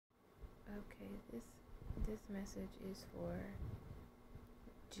This message is for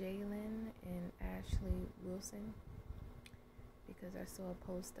Jalen and Ashley Wilson, because I saw a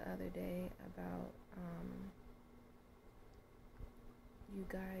post the other day about you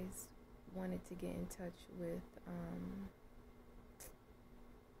guys wanted to get in touch with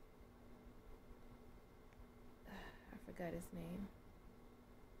I forgot his name,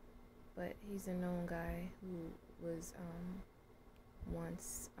 but he's a known guy who was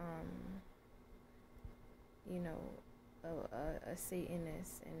once a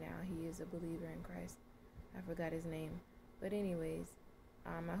Satanist, and now he is a believer in Christ. I forgot his name, but anyways,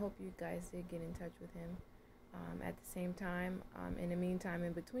 I hope you guys did get in touch with him. At the same time, in the meantime,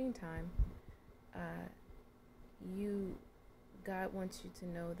 in between time, God wants you to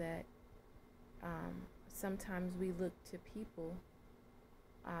know that sometimes we look to people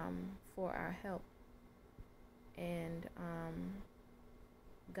for our help, and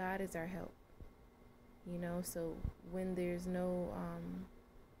God is our help. So when there's no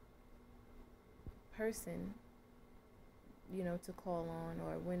person, to call on,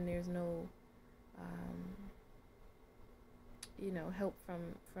 or when there's no help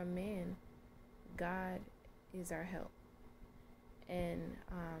from man, God is our help. And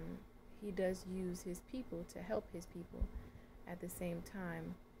he does use his people to help his people. At the same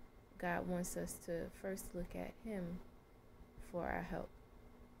time, God wants us to first look at him for our help.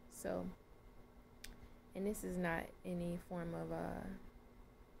 So, and this is not any form of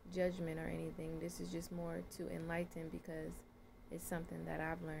judgment or anything. This is just more to enlighten, because it's something that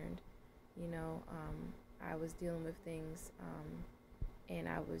I've learned. I was dealing with things, and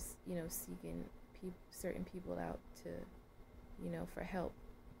I was, seeking certain people out to, for help.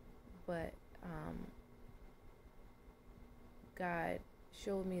 But God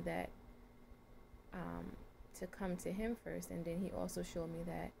showed me that to come to him first, and then he also showed me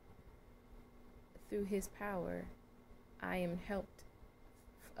that through his power, I am helped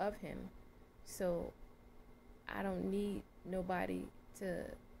of him. So I don't need nobody to,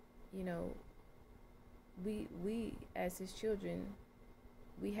 we as his children,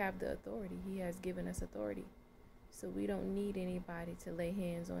 we have the authority. He has given us authority. So we don't need anybody to lay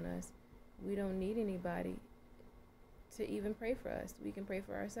hands on us. We don't need anybody to even pray for us. We can pray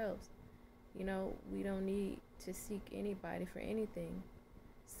for ourselves. We don't need to seek anybody for anything.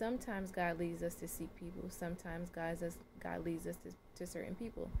 Sometimes God leads us to seek people. Sometimes God leads us to certain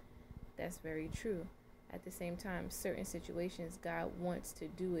people. That's very true. At the same time, certain situations, God wants to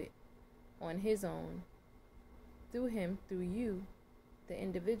do it on his own, through him, through you, the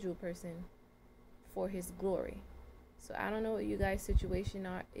individual person, for his glory. So I don't know what you guys' situation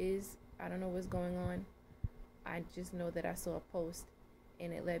is. I don't know what's going on. I just know that I saw a post,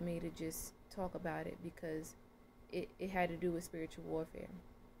 and it led me to just talk about it, because it had to do with spiritual warfare.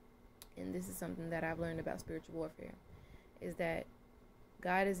 And this is something that I've learned about spiritual warfare, is that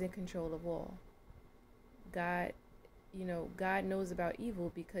God is in control of all. God knows about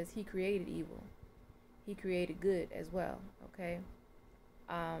evil because he created evil. He created good as well, okay?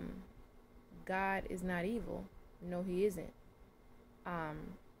 God is not evil. No, he isn't.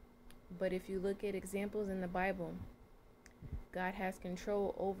 But if you look at examples in the Bible, God has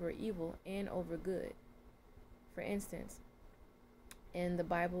control over evil and over good. For instance, in the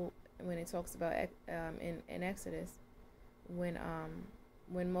Bible, when it talks about in Exodus, when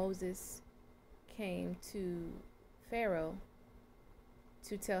Moses came to Pharaoh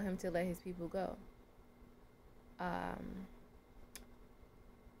to tell him to let his people go,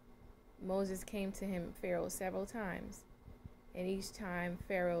 Moses came to Pharaoh several times, and each time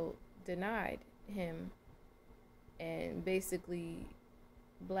Pharaoh denied him and basically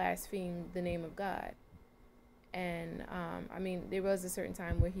blasphemed the name of God. And there was a certain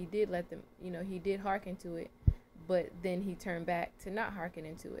time where he did let them, he did hearken to it, but then he turned back to not hearken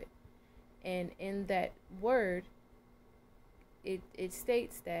into it. And in that word, it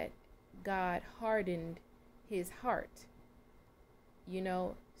states that God hardened his heart.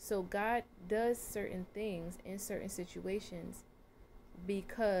 So God does certain things in certain situations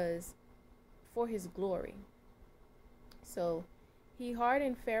because for his glory. So he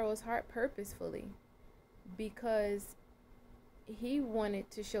hardened Pharaoh's heart purposefully, because he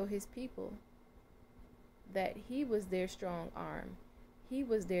wanted to show his people that he was their strong arm. He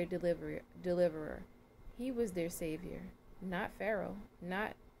was their deliverer. He was their savior, not Pharaoh.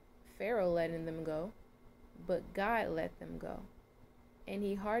 Not Pharaoh letting them go, but God let them go. And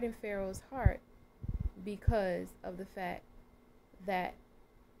he hardened Pharaoh's heart because of the fact that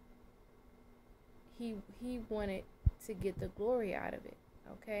he wanted to get the glory out of it,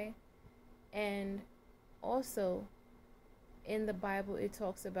 okay? And also in the Bible, it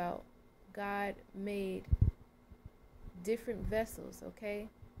talks about God made different vessels, okay?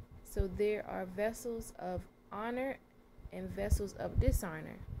 So there are vessels of honor and vessels of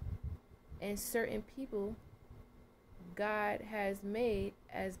dishonor. And certain people God has made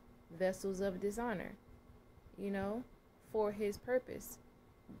as vessels of dishonor, you know, for his purpose,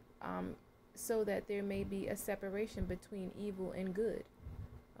 so that there may be a separation between evil and good,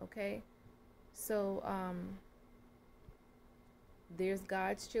 okay? So there's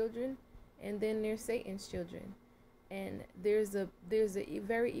God's children, and then there's Satan's children, and there's a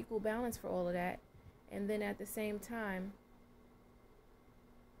very equal balance for all of that. And then at the same time,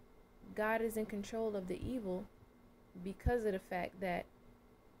 God is in control of the evil because of the fact that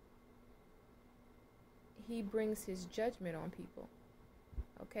he brings his judgment on people,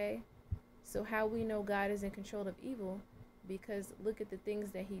 okay? So how we know God is in control of evil, because look at the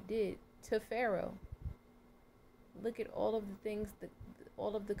things that he did to Pharaoh. Look at all of the things,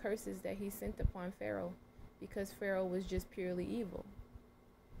 all of the curses that he sent upon Pharaoh, because Pharaoh was just purely evil.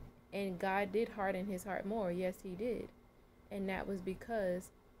 And God did harden his heart more. Yes, he did. And that was because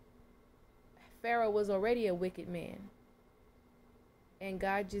Pharaoh was already a wicked man. And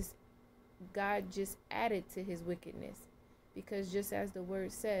God just added to his wickedness. Because just as the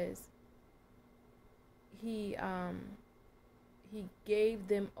word says, he gave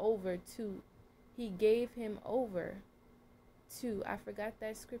him over to, I forgot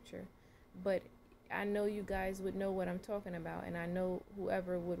that scripture, but I know you guys would know what I'm talking about, and I know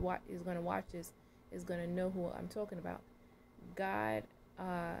whoever is going to watch this is going to know who I'm talking about. God,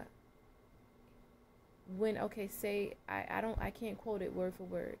 say I can't quote it word for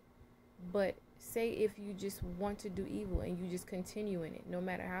word, but say if you just want to do evil and you just continue in it, no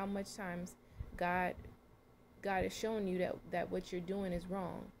matter how much times God is showing you that what you're doing is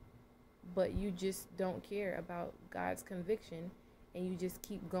wrong, but you just don't care about God's conviction, and you just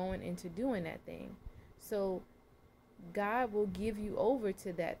keep going into doing that thing. So God will give you over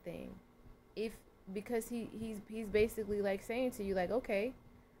to that thing, because he's basically like saying to you, like, okay,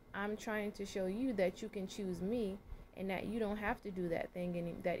 I'm trying to show you that you can choose me, and that you don't have to do that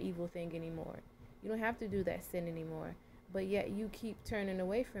evil thing anymore. You don't have to do that sin anymore. But yet you keep turning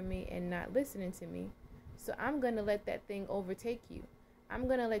away from me and not listening to me. So I'm going to let that thing overtake you. I'm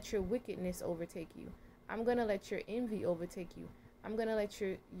going to let your wickedness overtake you. I'm going to let your envy overtake you. I'm going to let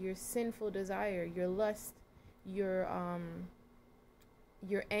your sinful desire, your lust, your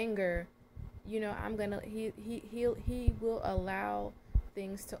anger, he will allow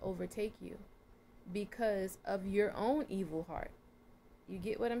things to overtake you because of your own evil heart. You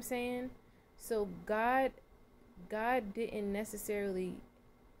get what I'm saying? So God didn't necessarily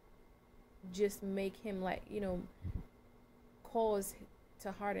just make him cause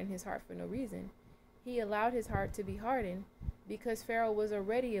to harden his heart for no reason. He allowed his heart to be hardened because Pharaoh was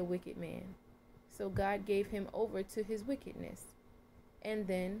already a wicked man. So God gave him over to his wickedness, and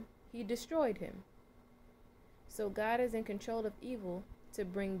then he destroyed him. So God is in control of evil to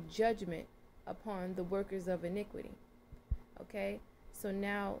bring judgment upon the workers of iniquity. Okay? So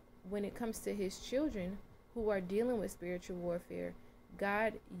now when it comes to his children who are dealing with spiritual warfare,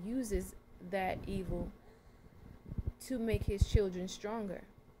 God uses that evil to make his children stronger.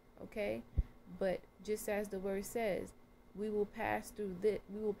 Okay? But just as the word says, we will pass through this,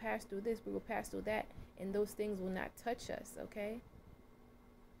 we will pass through this, we will pass through that, and those things will not touch us. Okay?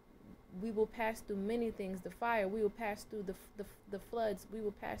 We will pass through many things, the fire, we will pass through the floods, we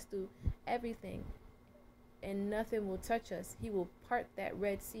will pass through everything, and nothing will touch us. He will part that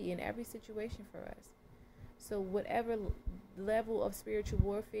Red Sea in every situation for us. So whatever level of spiritual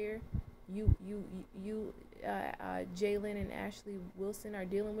warfare you Jalen and Ashley Wilson are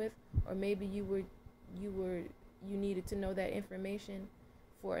dealing with, or maybe you needed to know that information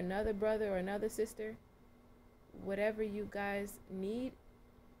for another brother or another sister, whatever you guys need,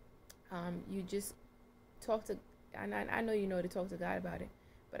 you just talk to, and I know you know to talk to God about it,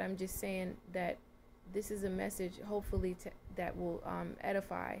 but I'm just saying that this is a message hopefully that will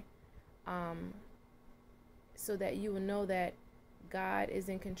edify, so that you will know that God is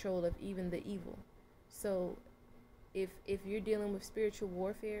in control of even the evil. So if you're dealing with spiritual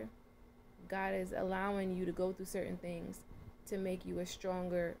warfare, God is allowing you to go through certain things to make you a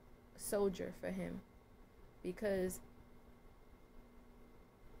stronger soldier for him. Because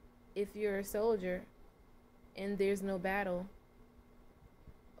if you're a soldier and there's no battle,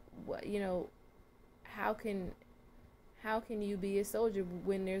 how can you be a soldier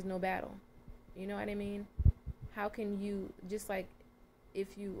when there's no battle? You know what I mean? How can you, just like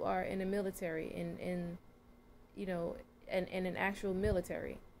if you are in a military, in an actual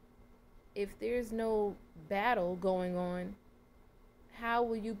military, if there's no battle going on, how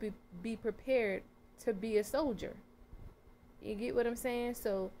will you be prepared to be a soldier? You get what I'm saying?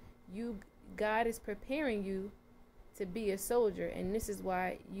 So you God is preparing you to be a soldier, and this is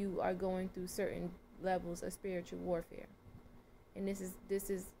why you are going through certain levels of spiritual warfare. And this is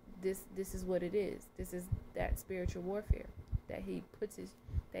what it is. This is that spiritual warfare that he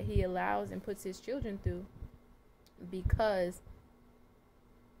allows and puts his children through, because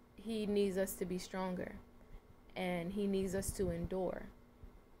he needs us to be stronger, and he needs us to endure.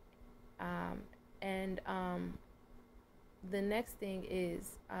 And the next thing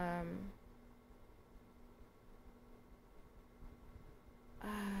is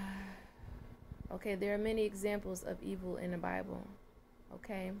okay, there are many examples of evil in the Bible.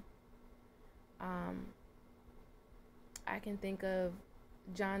 Okay, I can think of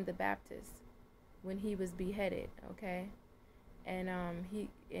John the Baptist when he was beheaded. Okay, and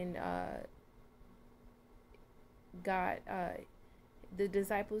God, the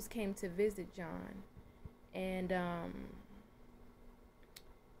disciples came to visit John, and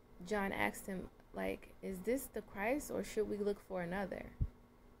John asked him, like, is this the Christ, or should we look for another?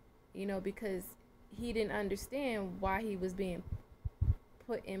 You know, because he didn't understand why he was being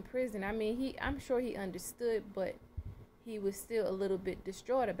put in prison. I mean, I'm sure he understood, but he was still a little bit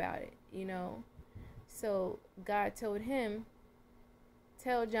distraught about it, you know. So God told him,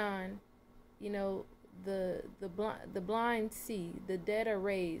 tell John, you know, the blind see, the dead are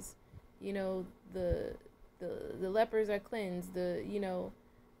raised, you know, the lepers are cleansed,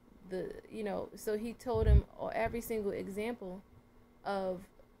 so he told him every single example of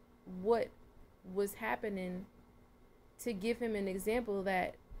what was happening, to give him an example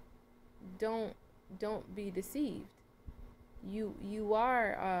that don't be deceived. You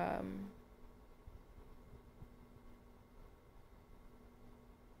are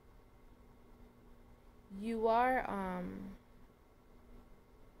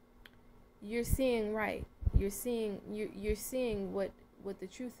you're seeing right. You're seeing what the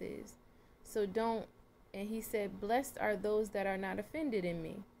truth is. So don't. And he said, blessed are those that are not offended in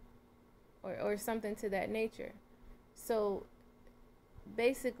me, or something to that nature. So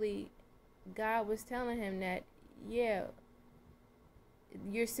basically, God was telling him that, yeah,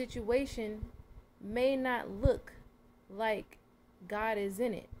 your situation may not look like God is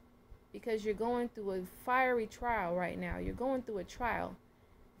in it, because you're going through a fiery trial right now. You're going through a trial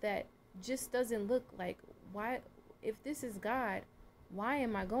that just doesn't look like, why, if this is God, why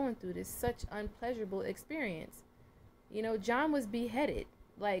am I going through this such unpleasurable experience? You know, John was beheaded.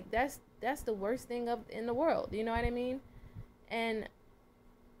 Like, that's the worst thing in the world. You know what I mean? And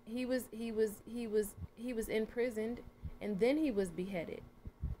he was imprisoned, and then he was beheaded.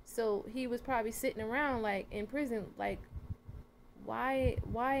 So he was probably sitting around, like, in prison, like, why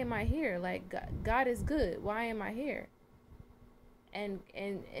am I here? Like, God is good. Why am I here? And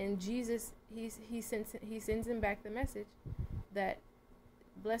Jesus, he sends him back the message that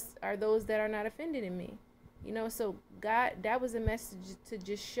blessed are those that are not offended in me. You know, so God, that was a message to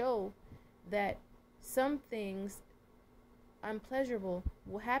just show that some things unpleasurable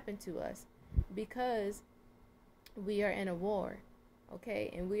will happen to us because we are in a war, okay?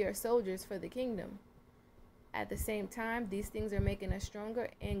 And we are soldiers for the kingdom. At the same time, these things are making us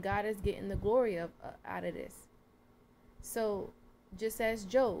stronger, and God is getting the glory out of this. So just as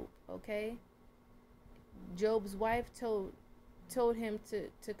Job, okay? Job's wife told him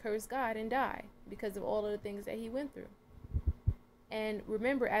to curse God and die because of all of the things that he went through. And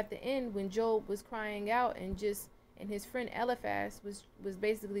remember, at the end, when Job was crying out, and his friend Eliphaz was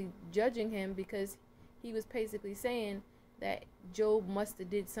basically judging him, because he was basically saying that Job must have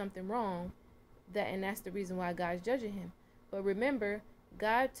did something wrong, and that's the reason why God's judging him. But remember,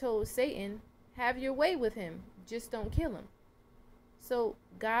 God told Satan, have your way with him, just don't kill him. So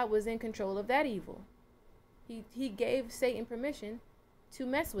God was in control of that evil. He gave Satan permission to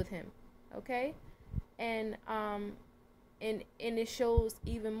mess with him, okay? And it shows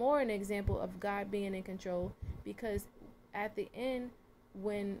even more an example of God being in control, because at the end,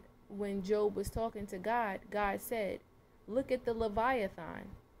 when Job was talking to God, God said, look at the Leviathan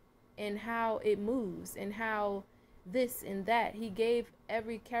and how it moves and how this and that. He gave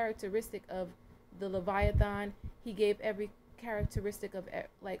every characteristic of the Leviathan. He gave every characteristic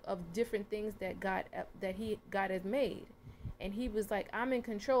of different things that God has made. And he was like, I'm in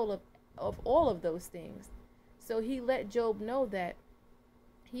control of all of those things. So he let Job know that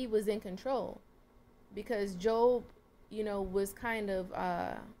he was in control, because Job, you know, was kind of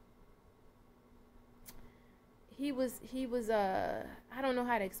he was I don't know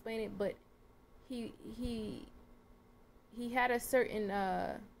how to explain it, but he had a certain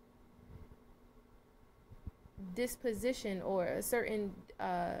disposition or a certain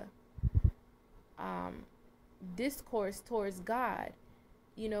um, discourse towards God.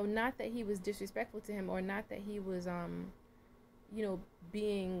 Not that he was disrespectful to him, or not that he was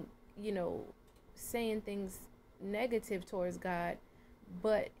being, saying things negative towards God,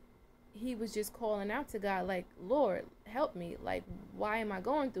 but he was just calling out to God, like, Lord, help me. Like, why am I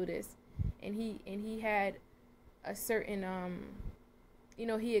going through this? And he had a certain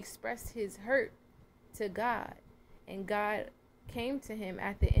he expressed his hurt to God, and God came to him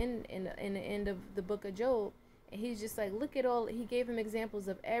at the end, in the end of the book of Job, and he's just like, look at all. He gave him examples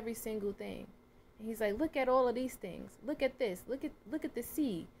of every single thing, and he's like, look at all of these things. Look at this. Look at the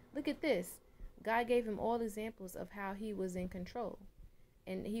sea. Look at this. God gave him all examples of how he was in control,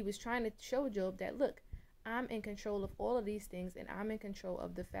 and he was trying to show Job that, look, I'm in control of all of these things, and I'm in control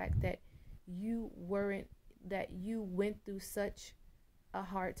of the fact that you went through such a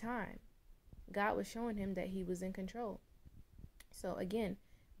hard time. God was showing him that he was in control. So again,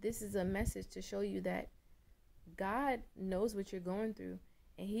 this is a message to show you that God knows what you're going through,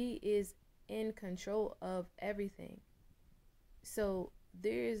 and he is in control of everything. So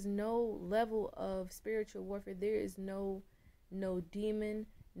there is no level of spiritual warfare. There is no demon,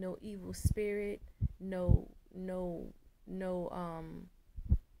 no evil spirit, no evil,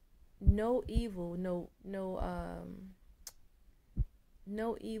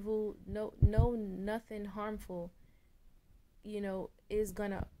 nothing harmful, is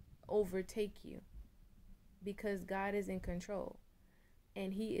gonna overtake you, because God is in control,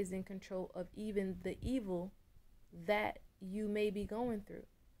 and he is in control of even the evil that you may be going through.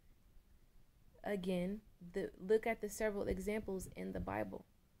 Again, look at the several examples in the Bible: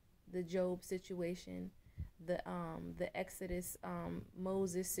 the Job situation, the Exodus,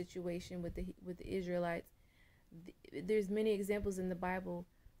 Moses situation with the Israelites. There's many examples in the Bible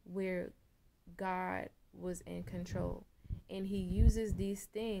where God was in control, and he uses these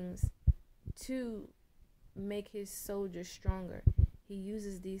things to make his soldiers stronger. He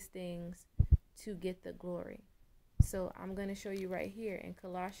uses these things to get the glory. So I'm going to show you right here in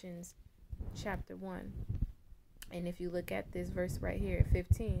Colossians chapter 1. And if you look at this verse right here,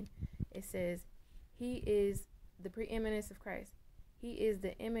 15, it says, he is the preeminence of Christ. He is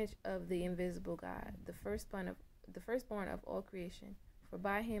the image of the invisible God, the firstborn of all creation. For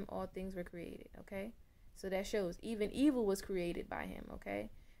by him all things were created. Okay, so that shows even evil was created by him.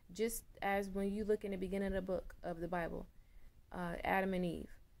 Okay, just as when you look in the beginning of the book of the Bible, Adam and Eve,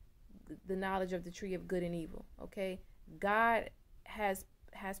 the knowledge of the tree of good and evil. Okay, God has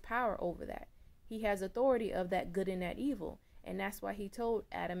power over that. He has authority of that good and that evil, and that's why he told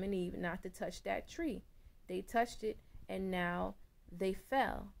Adam and Eve not to touch that tree. They touched it, and now they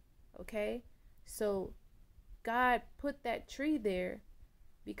fell. Okay, so God put that tree there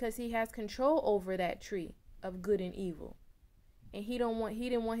because he has control over that tree of good and evil, and he didn't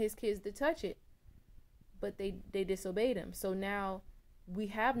want his kids to touch it, but they disobeyed him. So now we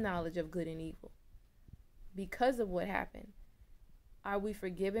have knowledge of good and evil because of what happened. Are we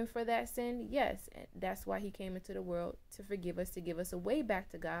forgiven for that sin? Yes. And that's why he came into the world, to forgive us, to give us a way back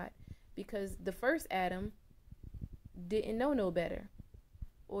to God, because the first Adam didn't know no better,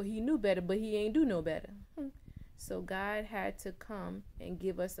 or he knew better, but he ain't do no better. So God had to come and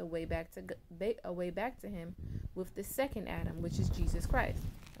give us a way back to him with the second Adam, which is Jesus Christ.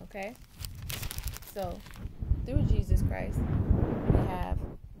 Okay, so through Jesus Christ we have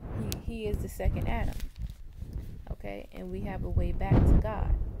he is the second Adam. Okay, and we have a way back to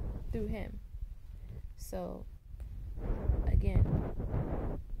God through him. So again,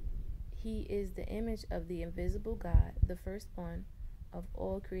 he is the image of the invisible God, the firstborn of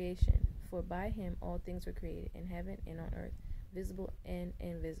all creation. For by him all things were created, in heaven and on earth, visible and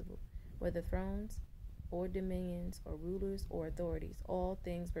invisible, whether thrones or dominions or rulers or authorities. All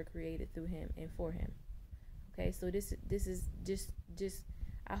things were created through him and for him. Okay, so this is just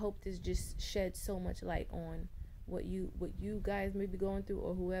I hope this just sheds so much light on what you guys may be going through,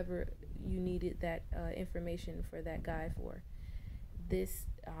 or whoever you needed that information for that guide for. This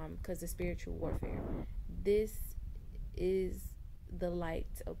because of spiritual warfare. This is the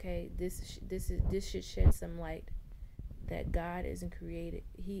light. Okay, this should shed some light that God isn't created.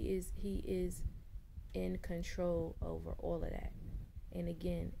 He is in control over all of that. And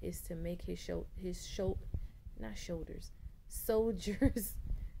again, it's to make his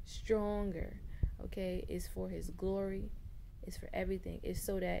soldiers stronger. Okay, it's for his glory. It's for everything. It's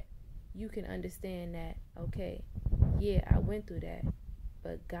so that you can understand that, okay, yeah, I went through that,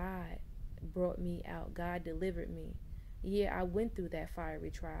 but God brought me out. God delivered me. Yeah, I went through that fiery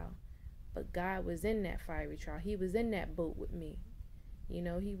trial, but God was in that fiery trial. He was in that boat with me.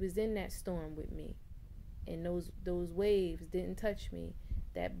 He was in that storm with me. and those waves didn't touch me.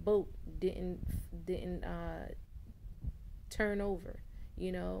 That boat didn't turn over.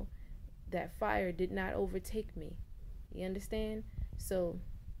 You know, that fire did not overtake me. You understand? So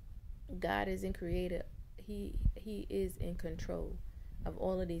God is in creative. He is in control of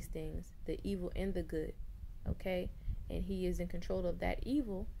all of these things, the evil and the good. Okay? And he is in control of that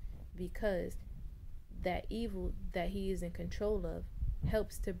evil, because that evil that he is in control of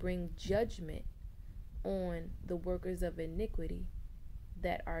helps to bring judgment on the workers of iniquity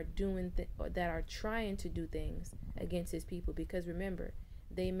that are or that are trying to do things against his people. Because remember,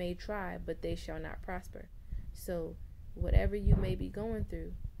 they may try, but they shall not prosper. So whatever you may be going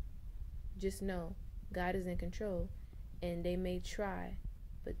through, just know God is in control, and they may try,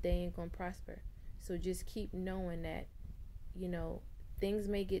 but they ain't gonna prosper. So just keep knowing that, you know, things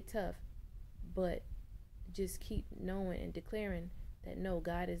may get tough, but just keep knowing and declaring that no,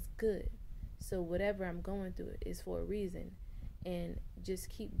 God is good. So whatever I'm going through is for a reason. And just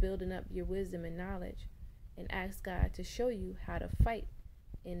keep building up your wisdom and knowledge, and ask God to show you how to fight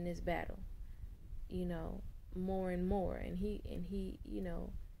in this battle, you know, more and more. And he you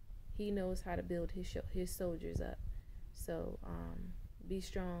know, he knows how to build his soldiers up. So be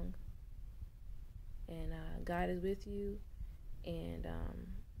strong, and God is with you, and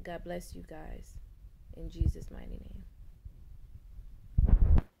God bless you guys in Jesus' mighty name.